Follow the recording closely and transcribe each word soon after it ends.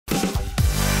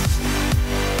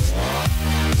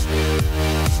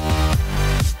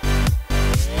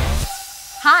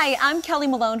Hi, I'm Kelly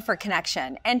Malone for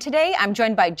Connection, and today I'm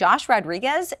joined by Josh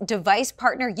Rodriguez, Device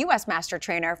Partner U.S. Master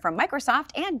Trainer from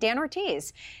Microsoft, and Dan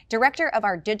Ortiz, Director of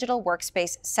our Digital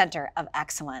Workspace Center of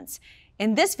Excellence.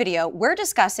 In this video, we're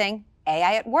discussing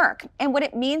AI at work and what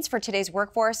it means for today's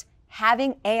workforce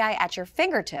having AI at your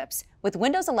fingertips with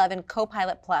Windows 11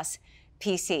 Copilot Plus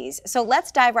PCs. So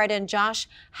let's dive right in. Josh,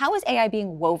 how is AI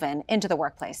being woven into the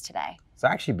workplace today? It's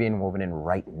actually being woven in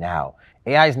right now.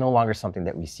 AI is no longer something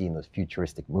that we see in those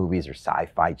futuristic movies or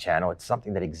sci-fi channel. It's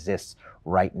something that exists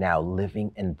right now,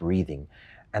 living and breathing.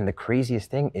 And the craziest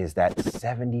thing is that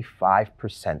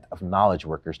 75% of knowledge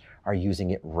workers are using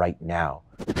it right now,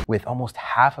 with almost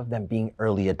half of them being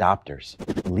early adopters.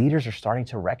 Leaders are starting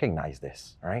to recognize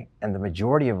this, right? And the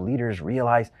majority of leaders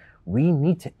realize we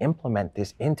need to implement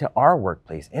this into our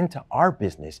workplace, into our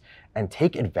business, and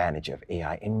take advantage of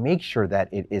AI and make sure that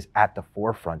it is at the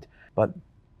forefront. But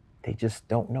they just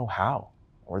don't know how,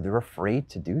 or they're afraid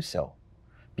to do so,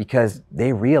 because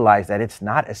they realize that it's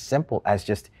not as simple as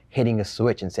just hitting a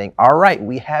switch and saying, all right,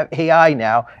 we have AI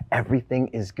now, everything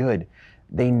is good.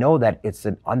 They know that it's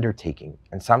an undertaking,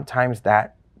 and sometimes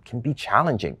that can be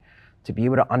challenging to be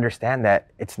able to understand that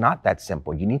it's not that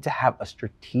simple. You need to have a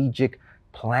strategic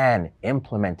plan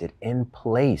implemented in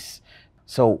place.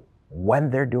 So when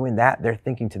they're doing that, they're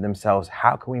thinking to themselves,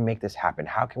 how can we make this happen?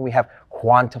 How can we have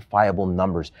quantifiable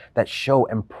numbers that show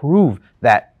and prove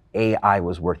that AI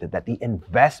was worth it, that the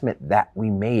investment that we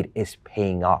made is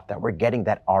paying off, that we're getting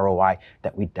that ROI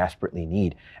that we desperately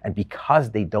need? And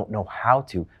because they don't know how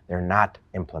to, they're not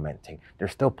implementing. They're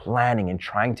still planning and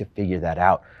trying to figure that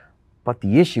out. But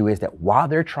the issue is that while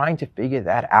they're trying to figure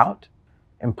that out,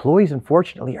 employees,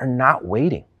 unfortunately, are not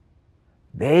waiting.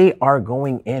 They are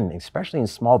going in, especially in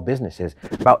small businesses.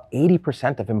 About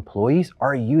 80% of employees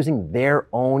are using their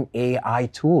own AI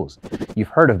tools. You've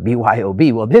heard of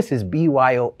BYOB. Well, this is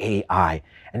BYOAI.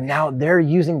 And now they're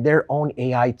using their own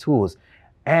AI tools.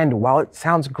 And while it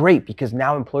sounds great because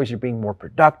now employees are being more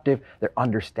productive, they're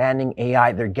understanding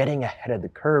AI, they're getting ahead of the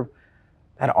curve,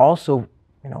 that also,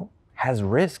 has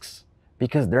risks,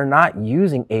 because they're not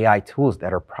using AI tools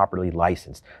that are properly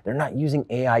licensed. They're not using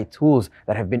AI tools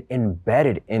that have been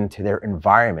embedded into their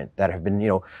environment, that have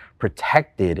been,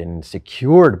 protected and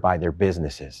secured by their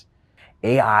businesses.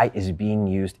 AI is being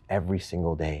used every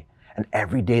single day. And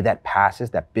every day that passes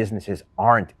that businesses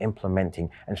aren't implementing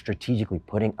and strategically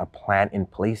putting a plan in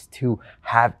place to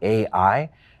have AI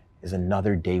is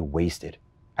another day wasted.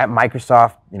 At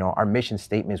Microsoft, our mission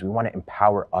statement is we want to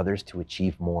empower others to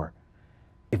achieve more.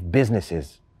 If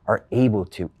businesses are able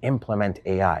to implement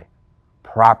AI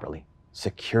properly,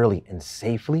 securely, and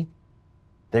safely,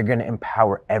 they're going to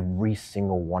empower every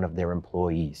single one of their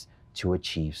employees to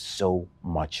achieve so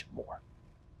much more.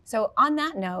 So on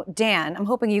that note, Dan, I'm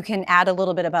hoping you can add a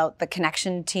little bit about the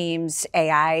Connection team's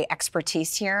AI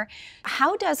expertise here.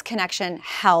 How does Connection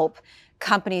help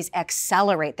companies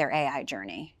accelerate their AI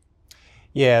journey?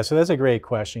 Yeah, so that's a great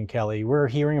question, Kelly. We're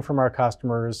hearing from our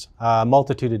customers a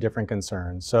multitude of different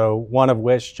concerns. So one of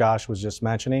which Josh was just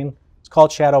mentioning, it's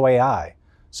called shadow AI.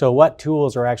 So what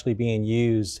tools are actually being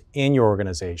used in your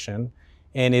organization?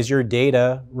 And is your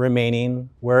data remaining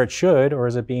where it should, or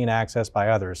is it being accessed by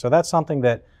others? So that's something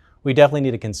that we definitely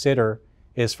need to consider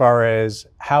as far as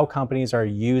how companies are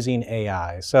using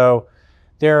AI. So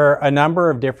there are a number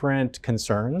of different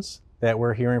concerns that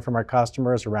we're hearing from our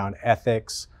customers around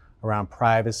ethics, around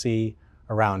privacy,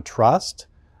 around trust.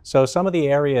 So some of the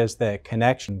areas that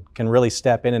Connection can really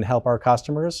step in and help our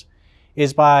customers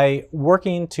is by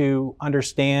working to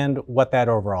understand what that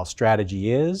overall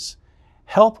strategy is,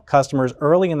 help customers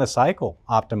early in the cycle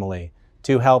optimally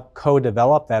to help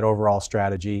co-develop that overall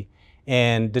strategy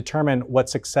and determine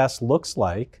what success looks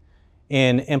like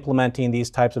in implementing these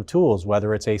types of tools,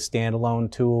 whether it's a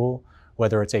standalone tool,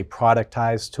 whether it's a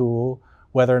productized tool,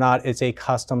 whether or not it's a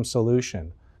custom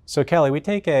solution. So Kelly, we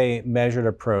take a measured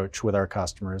approach with our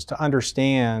customers to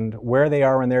understand where they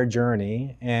are in their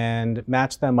journey and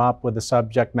match them up with the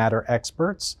subject matter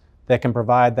experts that can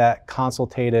provide that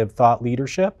consultative thought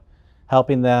leadership,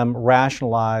 helping them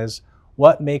rationalize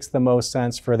what makes the most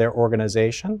sense for their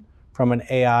organization from an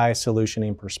AI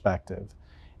solutioning perspective.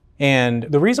 And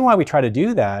the reason why we try to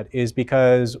do that is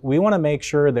because we want to make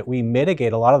sure that we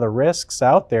mitigate a lot of the risks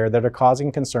out there that are causing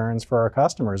concerns for our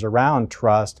customers around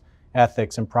trust,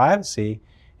 ethics, and privacy,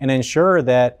 and ensure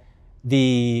that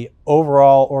the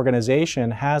overall organization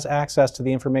has access to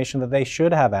the information that they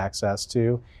should have access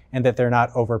to, and that they're not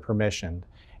over-permissioned,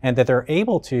 and that they're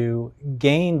able to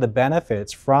gain the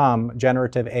benefits from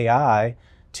generative AI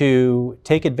to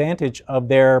take advantage of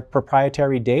their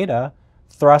proprietary data,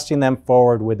 thrusting them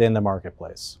forward within the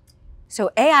marketplace. So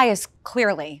AI is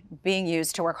clearly being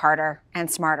used to work harder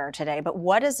and smarter today, but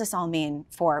what does this all mean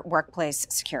for workplace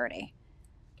security?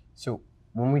 So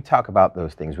when we talk about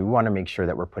those things, we want to make sure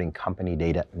that we're putting company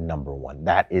data number one.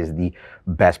 That is the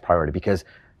best priority, because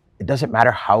it doesn't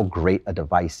matter how great a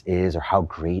device is or how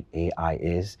great AI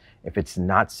is. If it's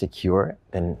not secure,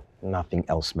 then nothing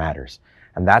else matters.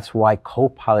 And that's why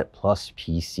Copilot Plus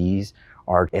PCs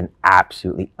are an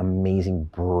absolutely amazing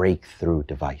breakthrough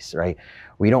device, right?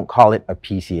 We don't call it a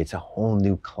PC, it's a whole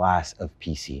new class of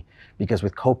PC. Because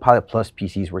with Copilot Plus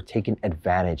PCs, we're taking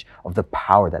advantage of the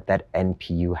power that that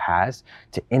NPU has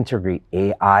to integrate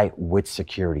AI with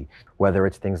security, whether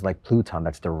it's things like Pluton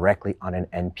that's directly on an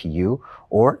NPU,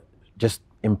 or just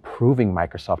improving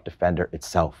Microsoft Defender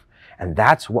itself. And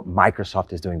that's what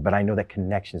Microsoft is doing, but I know that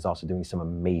Connection is also doing some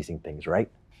amazing things, right?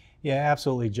 Yeah,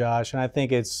 absolutely, Josh. And I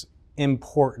think it's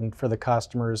important for the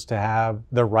customers to have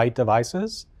the right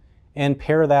devices and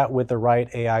pair that with the right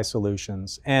AI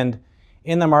solutions. And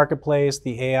in the marketplace,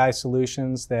 the AI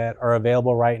solutions that are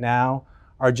available right now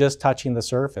are just touching the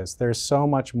surface. There's so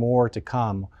much more to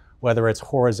come, whether it's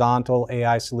horizontal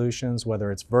AI solutions, whether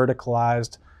it's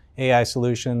verticalized AI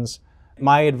solutions.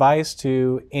 My advice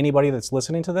to anybody that's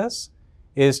listening to this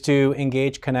is to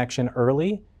engage Connection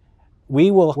early. We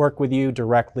will work with you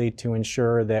directly to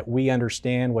ensure that we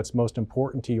understand what's most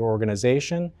important to your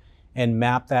organization and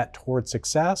map that toward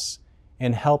success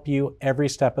and help you every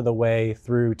step of the way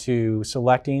through to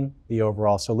selecting the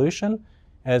overall solution,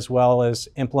 as well as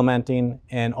implementing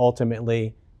and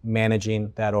ultimately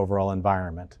managing that overall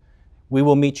environment. We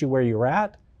will meet you where you're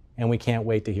at, and we can't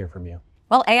wait to hear from you.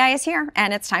 Well, AI is here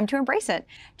and it's time to embrace it.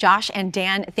 Josh and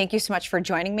Dan, thank you so much for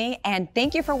joining me, and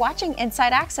thank you for watching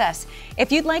Inside Access.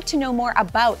 If you'd like to know more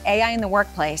about AI in the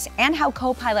workplace and how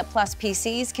Copilot Plus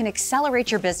PCs can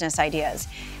accelerate your business ideas,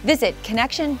 visit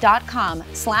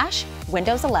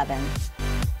connection.com/Windows 11.